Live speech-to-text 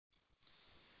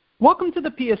Welcome to the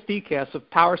PSD-Cast of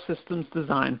Power Systems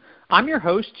Design. I'm your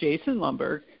host, Jason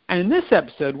Lumberg, and in this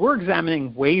episode, we're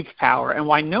examining wave power and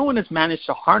why no one has managed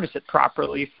to harness it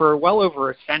properly for well over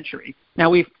a century.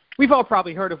 Now, we've all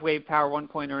probably heard of wave power at one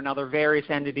point or another. Various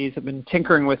entities have been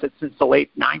tinkering with it since the late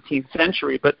 19th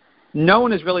century, but no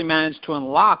one has really managed to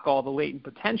unlock all the latent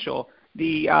potential.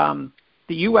 The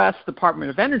U.S.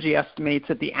 Department of Energy estimates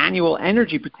that the annual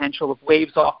energy potential of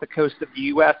waves off the coast of the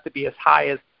U.S. to be as high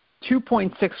as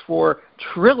 2.64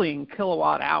 trillion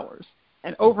kilowatt hours.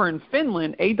 And over in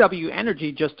Finland, AW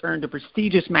Energy just earned a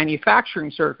prestigious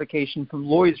manufacturing certification from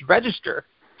Lloyd's Register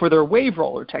for their wave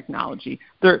roller technology.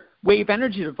 Their wave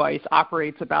energy device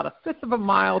operates about a fifth of a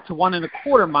mile to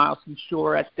 1.25 miles from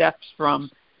shore at depths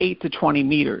from 8 to 20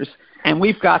 meters. And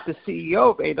we've got the CEO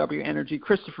of AW Energy,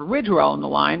 Christopher Ridgewell, on the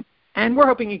line, and we're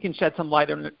hoping he can shed some light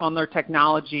on their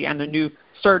technology and the new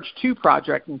Surge 2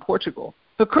 project in Portugal.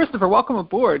 So, Christopher, welcome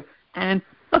aboard. And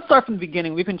let's start from the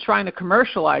beginning. We've been trying to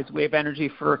commercialize wave energy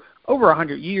for over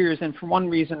 100 years, and for one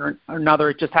reason or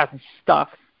another, it just hasn't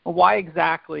stuck. Why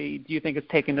exactly do you think it's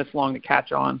taken this long to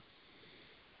catch on?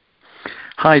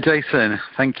 Hi, Jason.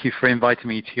 Thank you for inviting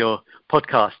me to your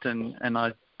podcast. And I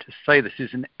just say this is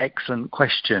an excellent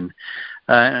question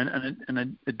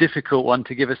and a difficult one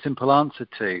to give a simple answer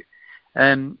to.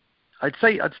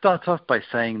 I'd start off by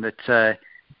saying that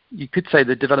you could say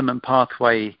the development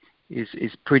pathway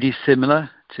is pretty similar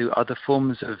to other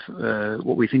forms of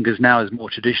what we think is now as more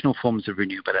traditional forms of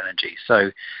renewable energy.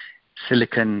 So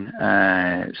silicon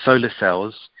solar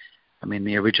cells, I mean,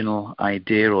 the original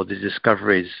idea or the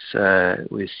discoveries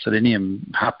with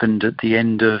selenium happened at the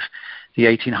end of the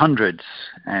 1800s,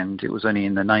 and it was only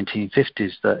in the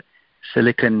 1950s that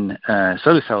silicon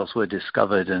solar cells were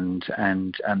discovered, and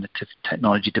the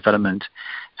technology development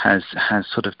has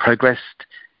sort of progressed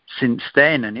since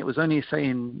then. And it was only,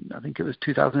 I think it was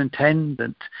 2010,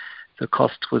 that the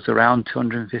cost was around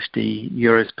 250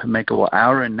 euros per megawatt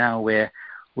hour, and now we're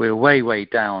way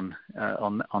down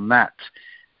on that.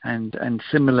 And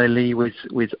similarly with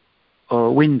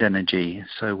wind energy.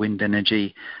 So wind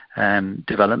energy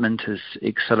development has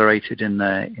accelerated in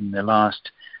the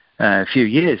last few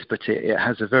years, but it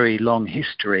has a very long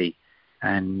history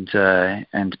and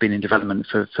been in development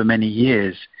for many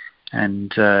years.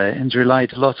 And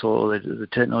relied a lot, or the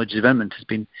technology development has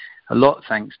been a lot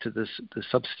thanks to the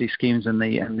subsidy schemes and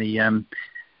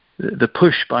the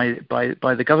push by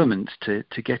the government to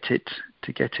get it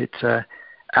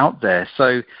out there.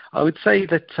 So I would say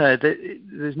that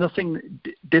there's nothing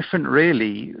different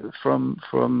really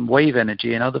from wave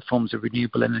energy and other forms of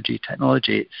renewable energy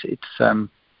technology.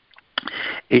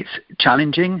 It's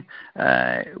challenging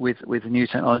with new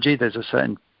technology. There's a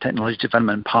certain technology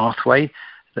development pathway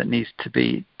that needs to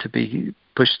be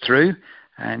pushed through,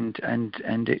 and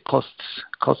it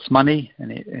costs money, and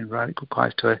it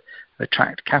requires to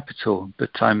attract capital. But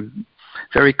I'm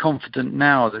very confident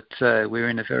now that we're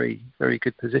in a very, very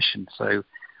good position. So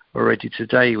already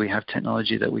today we have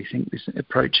technology that we think is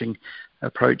approaching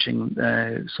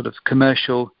sort of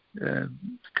commercial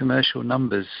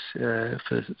numbers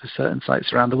for certain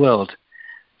sites around the world.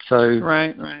 So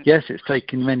right. Yes, it's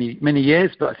taken many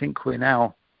years, but I think we're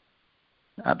now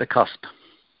at the cusp.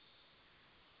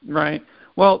 Right.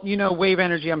 Well, wave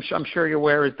energy, I'm sure you're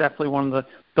aware, is definitely one of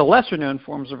the lesser-known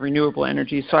forms of renewable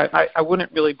energy. So I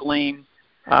wouldn't really blame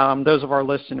those of our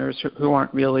listeners who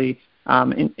aren't really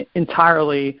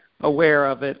entirely aware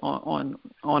of it on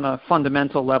a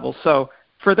fundamental level. So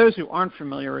for those who aren't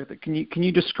familiar with it, can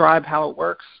you describe how it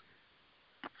works?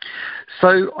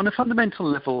 So on a fundamental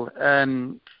level,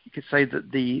 you could say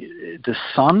that the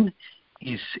sun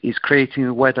is creating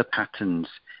the weather patterns,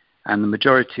 and the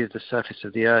majority of the surface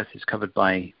of the Earth is covered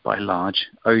by large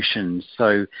oceans.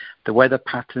 So the weather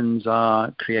patterns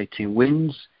are creating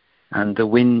winds, and the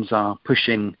winds are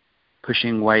pushing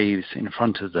waves in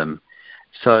front of them.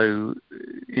 So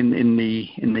in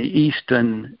the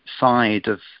eastern side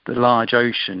of the large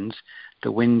oceans,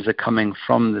 the winds are coming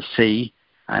from the sea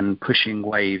and pushing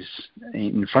waves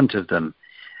in front of them.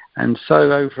 And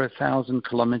so over 1,000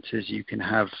 kilometers, you can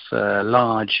have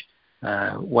large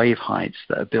wave heights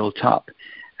that are built up.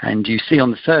 And you see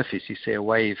on the surface, you see a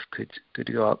wave could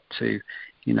go up to,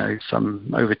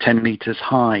 some over 10 meters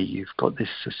high. You've got this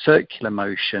circular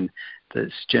motion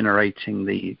that's generating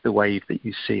the wave that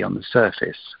you see on the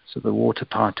surface. So the water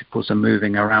particles are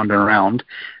moving around and around,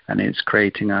 and it's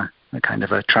creating a kind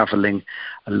of a traveling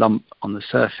lump on the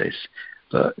surface.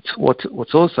 But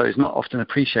what's also is not often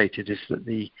appreciated is that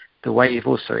the wave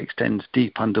also extends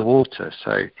deep underwater.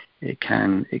 So it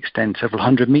can extend several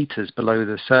hundred meters below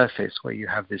the surface, where you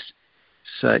have this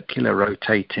circular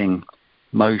rotating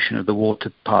motion of the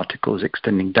water particles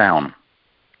extending down.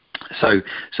 So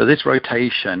this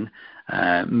rotation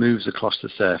moves across the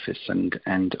surface,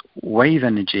 and wave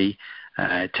energy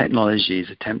technologies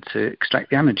attempt to extract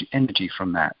the energy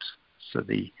from that. So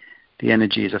the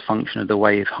energy is a function of the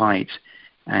wave height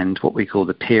and what we call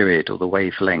the period or the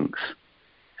wavelength.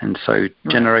 And so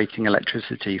generating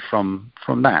electricity from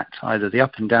that, either the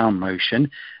up and down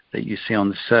motion that you see on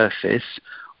the surface,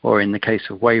 or in the case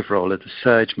of wave roller, the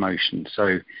surge motion,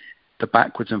 so the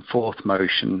backwards and forth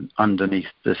motion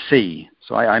underneath the sea.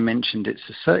 So I mentioned it's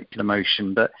a circular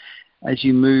motion, but as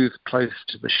you move close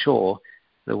to the shore,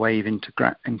 the wave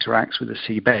interacts with the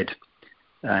seabed.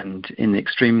 And in the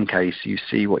extreme case, you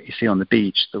see what you see on the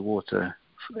beach, the water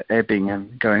ebbing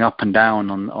and going up and down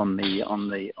on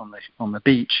the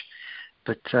beach.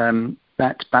 But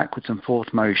that backwards and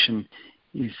forth motion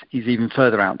is even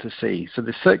further out to sea. So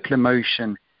the circular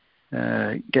motion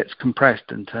gets compressed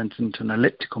and turns into an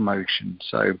elliptical motion.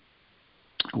 So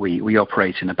we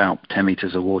operate in about 10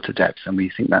 meters of water depth, and we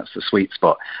think that's the sweet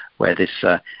spot where this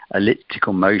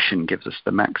elliptical motion gives us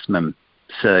the maximum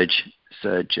surge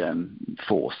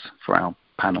force for our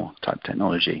panel type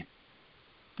technology.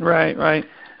 Right.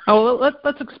 Oh, well,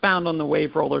 let's expound on the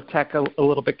wave roller tech a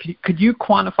little bit. Could you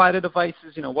quantify the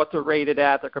devices? What they're rated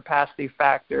at, their capacity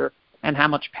factor, and how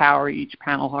much power each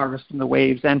panel harvests from the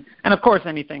waves, and of course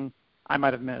anything I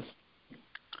might have missed.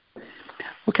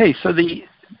 Okay, so the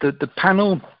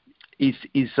panel is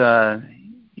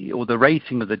or the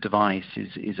rating of the device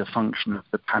is a function of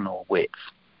the panel width.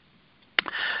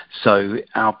 So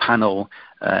our panel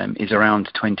is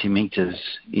around 20 meters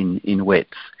in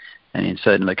width, and in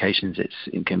certain locations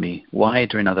it can be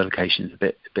wider, in other locations a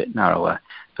bit narrower,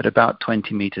 but about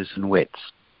 20 meters in width.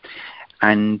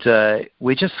 And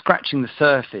we're just scratching the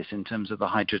surface in terms of the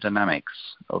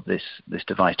hydrodynamics of this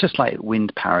device, just like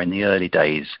wind power in the early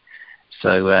days.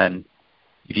 So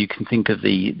if you can think of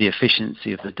the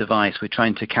efficiency of the device, we're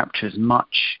trying to capture as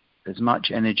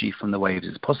much energy from the waves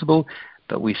as possible,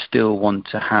 but we still want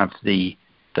to have the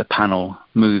panel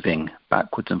moving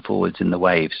backwards and forwards in the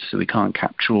waves. So we can't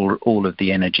capture all of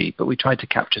the energy, but we try to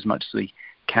capture as much as we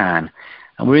can.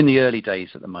 And we're in the early days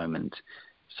at the moment.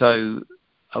 So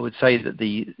I would say that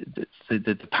the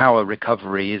power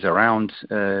recovery is around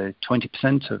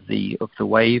 20% of the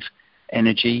wave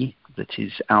energy that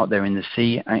is out there in the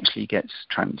sea actually gets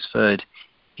transferred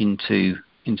into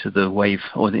the wave,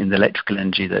 or in the electrical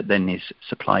energy that then is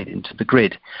supplied into the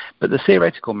grid. But the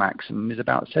theoretical maximum is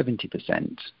about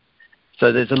 70%.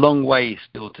 So there's a long way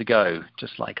still to go,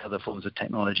 just like other forms of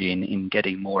technology in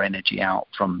getting more energy out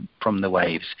from the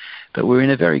waves. But we're in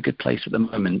a very good place at the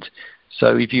moment.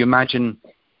 So if you imagine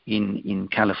in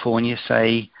California,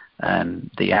 say,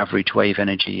 the average wave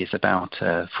energy is about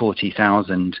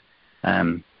 40,000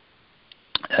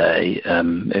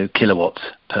 kilowatts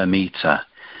per meter.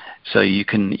 So you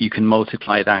can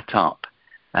multiply that up,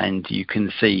 and you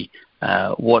can see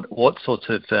what sort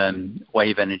of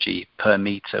wave energy per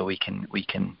meter we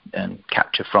can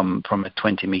capture from a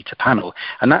 20-meter panel,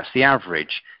 and that's the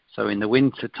average. So in the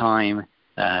winter time,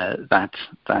 that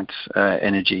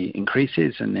energy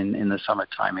increases, and in the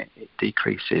summertime it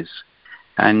decreases.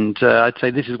 And I'd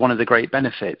say this is one of the great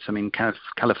benefits. I mean,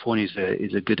 California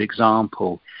is a good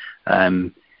example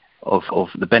of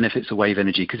the benefits of wave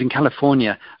energy, because in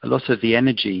California, a lot of the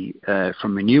energy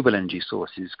from renewable energy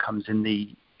sources comes in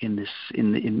the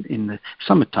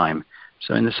summertime.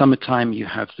 So in the summertime, you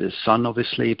have the sun,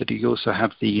 obviously, but you also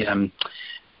have the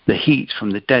heat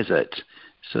from the desert.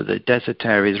 So the desert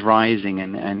area is rising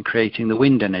and creating the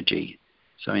wind energy.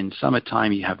 So in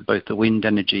summertime, you have both the wind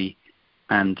energy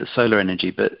and the solar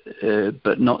energy,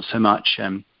 but not so much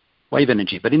wave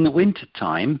energy. But in the winter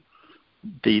time,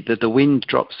 the wind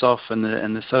drops off and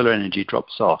the solar energy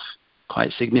drops off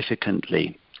quite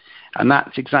significantly, and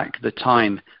that's exactly the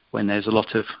time when there's a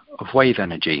lot of wave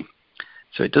energy.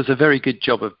 So it does a very good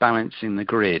job of balancing the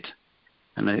grid,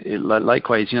 and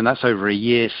likewise, that's over a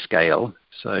year scale.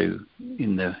 So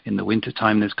in the winter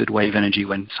time, there's good wave energy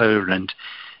when solar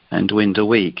and wind are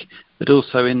weak, but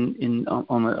also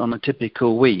on a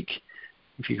typical week.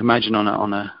 If you can imagine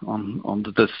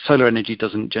the solar energy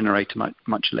doesn't generate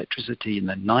much electricity in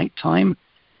the night time,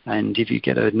 and if you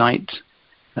get a night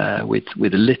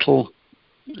with a little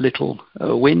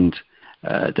wind,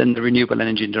 then the renewable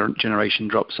energy generation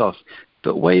drops off.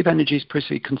 But wave energy is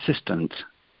pretty consistent,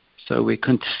 so we're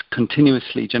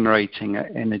continuously generating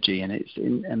energy, and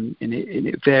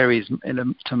it varies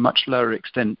to a much lower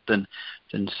extent than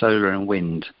solar and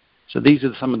wind. So these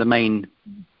are some of the main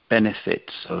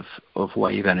benefits of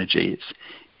wave energy.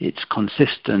 It's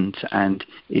consistent, and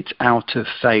it's out of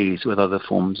phase with other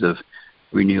forms of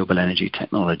renewable energy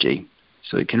technology.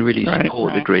 So it can really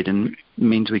support the grid and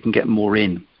means we can get more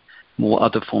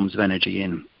other forms of energy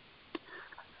in.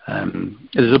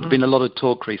 There's been a lot of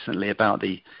talk recently about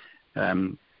the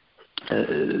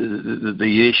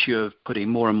issue of putting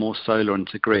more and more solar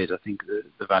onto grid. I think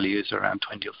the value is around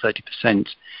 20 or 30%.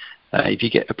 If you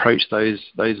approach those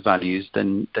values,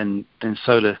 then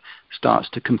solar starts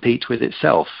to compete with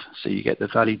itself. So you get the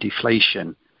value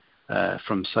deflation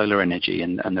from solar energy,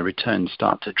 and the returns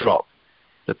start to drop.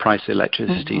 The price of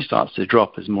electricity starts to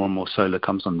drop as more and more solar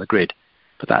comes on the grid.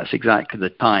 But that's exactly the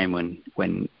time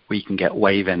when we can get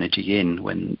wave energy in,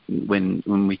 when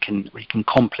we can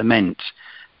complement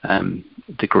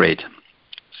the grid,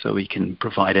 so we can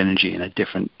provide energy in a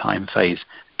different time phase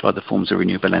to other forms of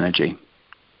renewable energy.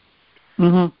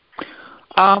 Well,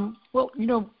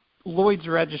 Lloyd's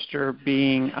Register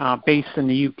being based in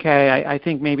the UK, I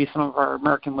think maybe some of our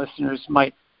American listeners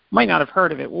might not have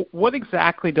heard of it. What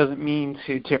exactly does it mean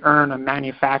to earn a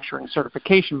manufacturing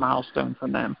certification milestone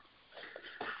from them?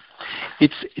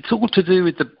 It's all to do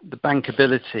with the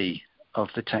bankability of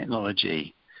the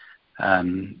technology.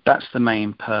 That's the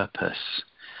main purpose.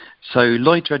 So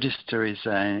Lloyd's Register is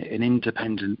an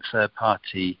independent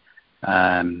third-party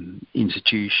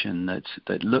institution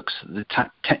that looks at the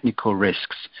technical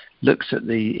risks, looks at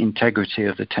the integrity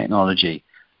of the technology,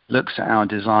 looks at our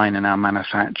design and our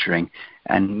manufacturing,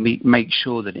 and make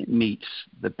sure that it meets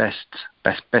the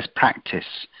best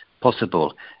practice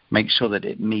possible. Make sure that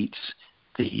it meets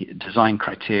the design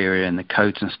criteria and the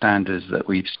codes and standards that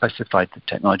we've specified for the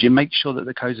technology, and make sure that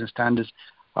the codes and standards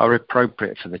are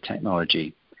appropriate for the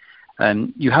technology.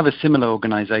 You have a similar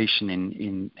organization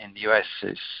in the US.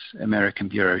 It's American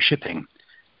Bureau of Shipping,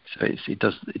 so it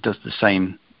does the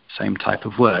same type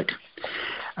of work.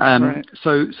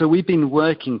 So we've been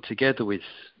working together with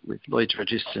Lloyd's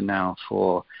Register now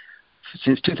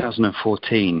since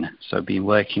 2014. So been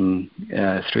working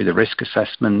through the risk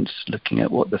assessments, looking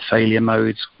at what the failure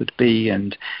modes would be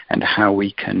and how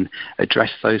we can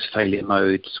address those failure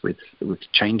modes with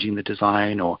changing the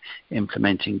design or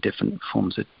implementing different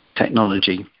forms of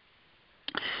technology.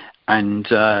 And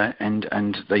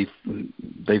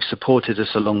they've supported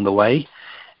us along the way,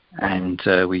 and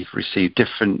we've received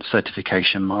different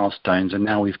certification milestones, and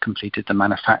now we've completed the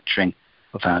manufacturing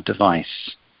of our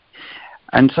device.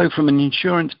 And so from an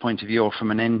insurance point of view, or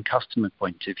from an end customer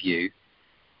point of view,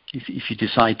 if you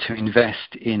decide to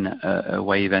invest in a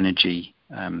wave energy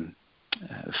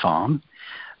farm,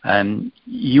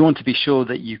 you want to be sure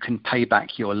that you can pay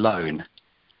back your loan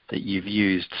that you've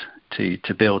used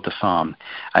to build the farm.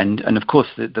 And of course,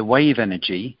 the wave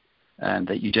energy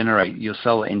that you generate, you'll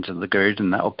sell it into the grid,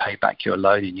 and that will pay back your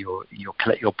loan, and you'll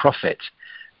collect your profit.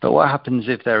 But what happens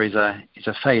if there is a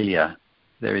failure?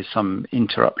 There is some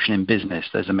interruption in business.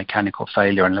 There's a mechanical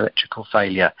failure, an electrical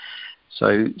failure.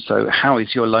 So how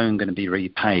is your loan going to be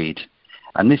repaid?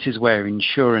 And this is where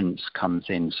insurance comes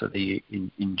in. So the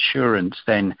insurance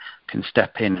then can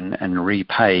step in and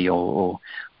repay or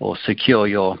secure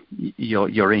your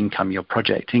income, your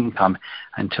project income,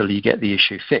 until you get the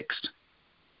issue fixed.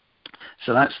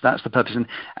 So that's the purpose.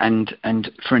 And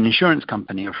for an insurance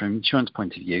company, or from an insurance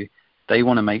point of view, they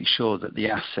want to make sure that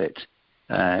the asset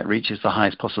reaches the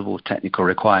highest possible technical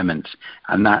requirements,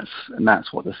 and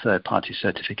that's what the third-party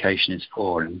certification is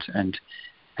for.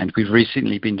 And we've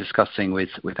recently been discussing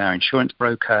with our insurance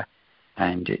broker,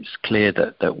 and it's clear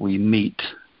that we meet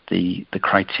the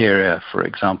criteria. For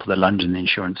example, the London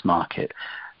insurance market,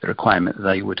 the requirement that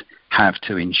they would have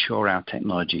to insure our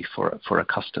technology for a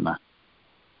customer.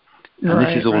 And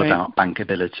this is all about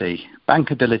bankability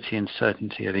and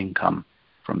certainty of income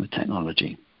from the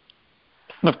technology.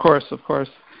 Of course.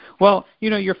 Well,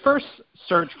 your first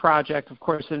Surge project, of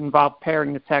course, it involved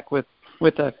pairing the tech with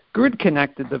a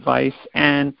grid-connected device.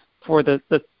 And for the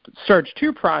Surge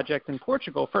 2 project in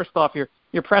Portugal, first off,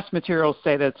 your press materials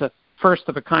say that it's a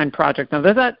first-of-a-kind project. Now,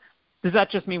 does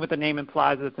that just mean what the name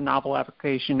implies, that it's a novel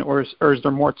application, or is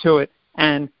there more to it?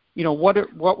 And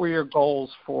what were your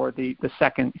goals for the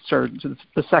second Surge,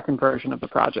 the second version of the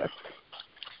project?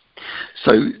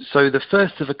 So the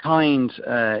first of a kind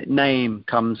name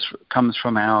comes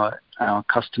from our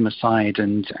customer side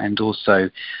and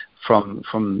also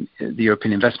from the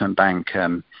European Investment Bank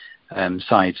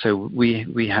side. So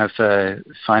we have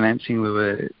financing.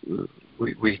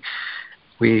 We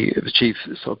achieved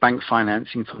sort of bank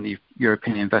financing from the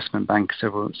European Investment Bank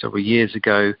several years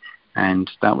ago, and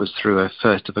that was through a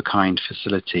first of a kind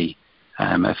facility,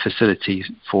 a facility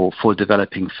for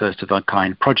developing first of a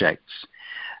kind projects.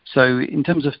 So in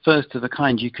terms of first of a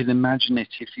kind, you could imagine it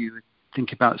if you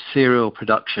think about serial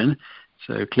production.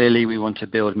 So clearly we want to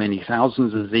build many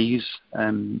thousands of these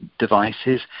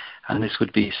devices, and this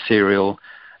would be serial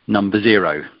number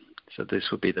 0. So this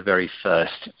would be the very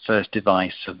first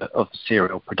device of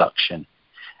serial production.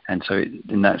 And so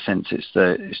in that sense, it's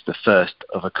the first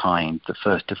of a kind, the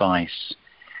first device.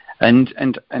 And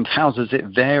how does it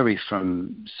vary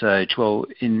from SURGE? Well,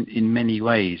 in many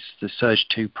ways, the SURGE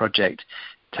 2 project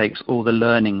takes all the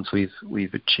learnings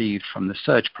we've achieved from the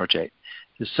SURGE project.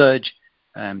 The SURGE,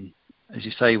 as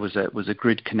you say, was a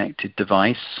grid-connected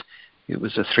device. It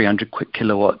was a 300 quick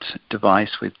kilowatt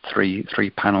device with three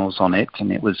panels on it,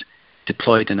 and it was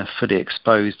deployed in a fully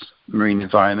exposed marine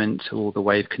environment to all the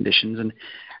wave conditions.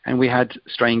 And we had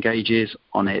strain gauges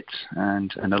on it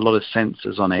and a lot of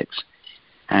sensors on it.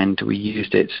 And we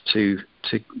used it to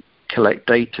collect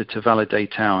data to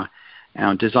validate our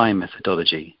design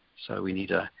methodology. So we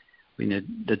need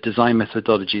the design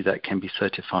methodology that can be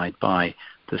certified by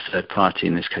the third party,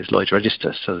 in this case Lloyd's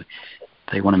Register. So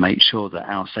they want to make sure that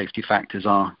our safety factors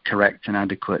are correct and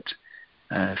adequate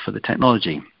for the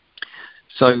technology.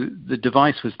 So the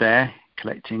device was there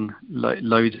collecting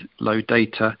load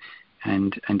data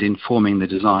and informing the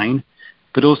design.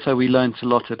 But also we learned a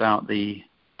lot about the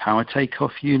power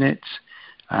takeoff unit,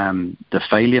 the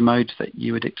failure modes that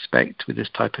you would expect with this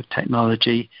type of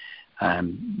technology,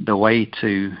 the way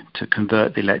to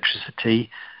convert the electricity,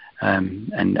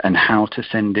 and how to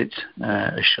send it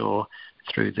ashore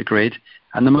through the grid.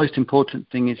 And the most important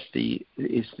thing is the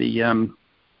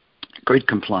grid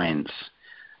compliance.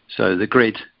 So the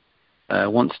grid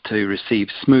wants to receive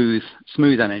smooth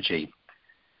energy.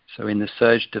 So in the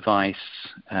SURGE device,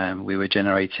 we were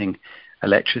generating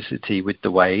electricity with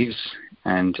the waves,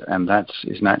 and that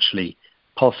is naturally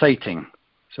pulsating.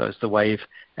 So as the wave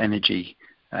energy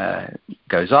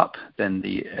goes up, then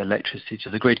the electricity to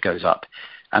the grid goes up.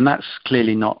 And that's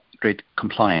clearly not grid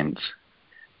compliant.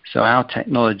 So our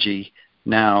technology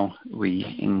now,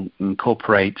 we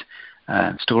incorporate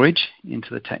storage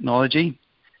into the technology.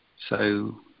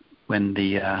 So when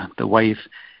the wave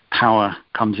power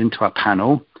comes into our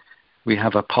panel, we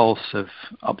have a pulse of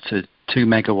up to 2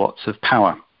 megawatts of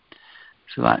power.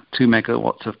 So that 2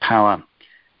 megawatts of power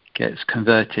gets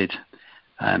converted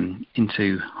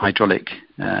into hydraulic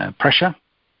pressure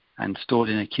and stored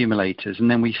in accumulators. And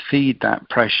then we feed that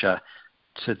pressure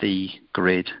to the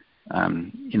grid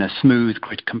in a smooth,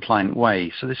 grid-compliant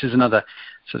way. So this is another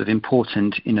sort of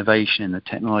important innovation in the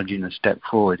technology, and a step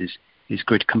forward is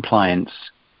grid compliance.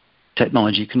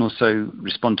 Technology can also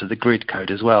respond to the grid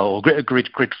code as well, or grid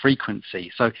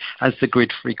frequency. So as the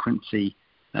grid frequency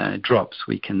drops,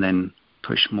 we can then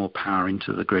push more power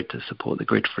into the grid to support the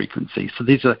grid frequency. So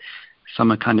these are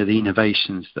some of kind of the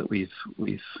innovations that we've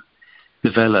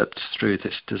developed through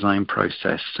this design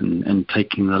process, and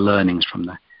taking the learnings from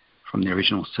the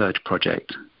original SURGE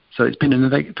project. So it's been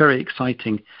a very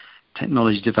exciting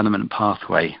technology development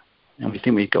pathway, and we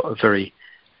think we've got a very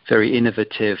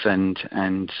innovative and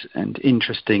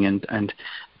interesting and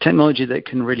technology that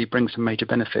can really bring some major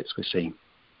benefits we're seeing.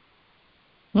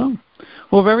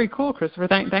 Well, very cool, Christopher.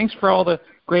 Thanks for all the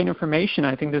great information.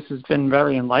 I think this has been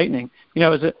very enlightening. You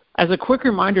know, as a quick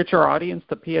reminder to our audience,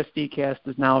 the PSDcast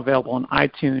is now available on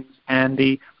iTunes, and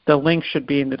the link should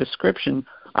be in the description.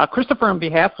 Christopher, on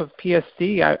behalf of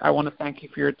PSD, I want to thank you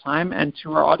for your time, and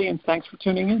to our audience, thanks for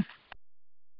tuning in.